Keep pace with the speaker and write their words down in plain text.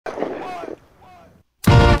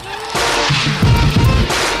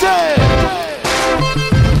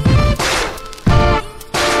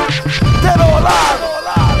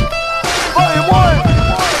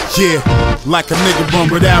Yeah, like a nigga run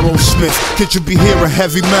with Aerosmith. Kid, you be hearing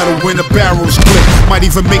heavy metal when the barrels click. Might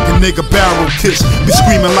even make a nigga barrel kiss. Be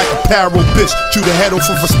screaming like a parrot bitch. Shoot a head off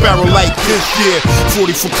of a sparrow like this. Yeah,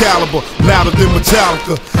 44 caliber, louder than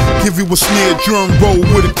Metallica. Give you a snare drum roll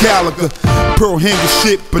with a caliber. Pearl handle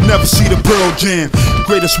shit, but never see the Pearl Jam.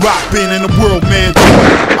 Greatest rock band in the world, man.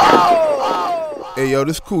 Hey yo,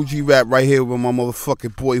 this Kool G rap right here with my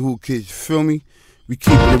motherfucking boy Who Kids, you feel me? We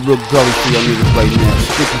keeping it real gully for y'all niggas right now.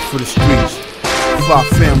 Sticking for the streets. 5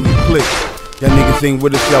 family click. Y'all niggas ain't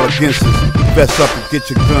with us, y'all against us. Best up and get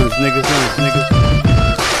your guns, niggas.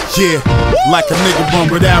 Yeah, like a nigga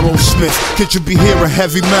run with Aerosmith. Kid, you be hearing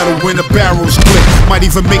heavy metal when the barrels click. Might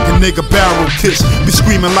even make a nigga barrel kiss. Be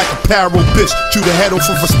screaming like a parrot bitch. Shoot a head off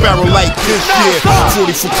of a sparrow like this. Yeah,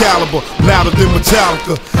 44 caliber, louder than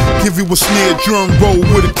Metallica. Give you a snare drum roll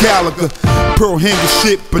with a caliber. Pearl handle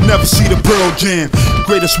shit, but never see the Pearl Jam.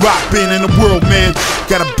 Greatest rock band in the world, man.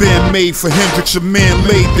 Got a band made for Hendrix, a man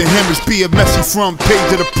laid the hemorrhage. Be a messy front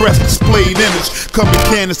page of the press, displayed image. Coming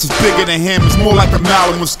canvas is bigger than hammers, more like a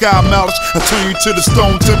mallet. When sky malice, I turn you to the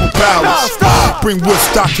Stone Temple Palace. Bring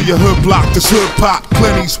Woodstock to your hood block, this hood pop,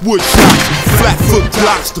 plenty's wood shots. Flat foot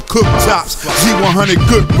blocks, the cooktops. Z100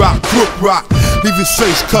 good rock, crook rock. Leave your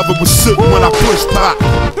face covered with soot when I push pop.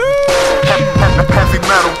 Heavy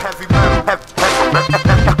metal, heavy metal, heavy metal,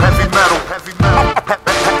 heavy metal, heavy metal,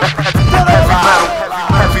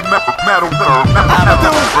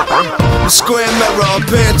 Square mirror, a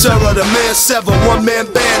band terror, the man sever, one man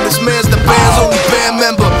band. This man's the band's only band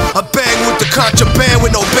member. A bang with the contraband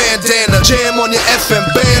with no bandana. Jam on your FM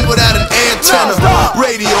band without an antenna.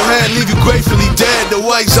 Radiohead leave you gratefully dead. The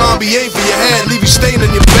white zombie ain't for your head, leave you staying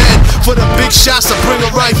in your bed. For the big shots I bring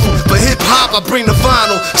a rifle. For hip hop I bring the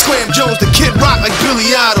vinyl. Slam Jones the Kid Rock like Billy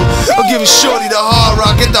Idol. I'm giving Shorty the hard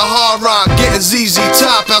rock, get the hard rock. Getting ZZ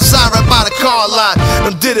Top outside right by the car lot.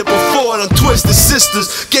 Done did it before, done twisted sisters.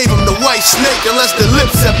 Gave him the white snake unless their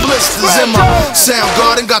lips had blisters. In my sound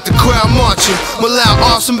garden got the crowd marching. Mallow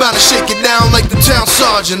awesome, bout to shake it down like the town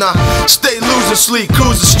sergeant. I stay losing sleep,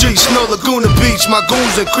 cruise the streets, no Laguna Beach. My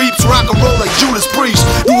goons and creeps rock and roll like Judas Priest.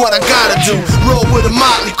 Do what I gotta do, roll with a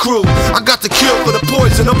motley crew. I got the cure for the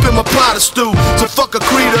poison up in my pot of stew. So fuck a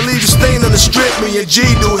creed or leave you stain on the strip. Me and G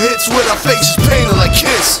do hits with our faces painted like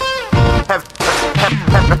Kiss.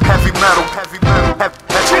 Heavy metal, heavy metal.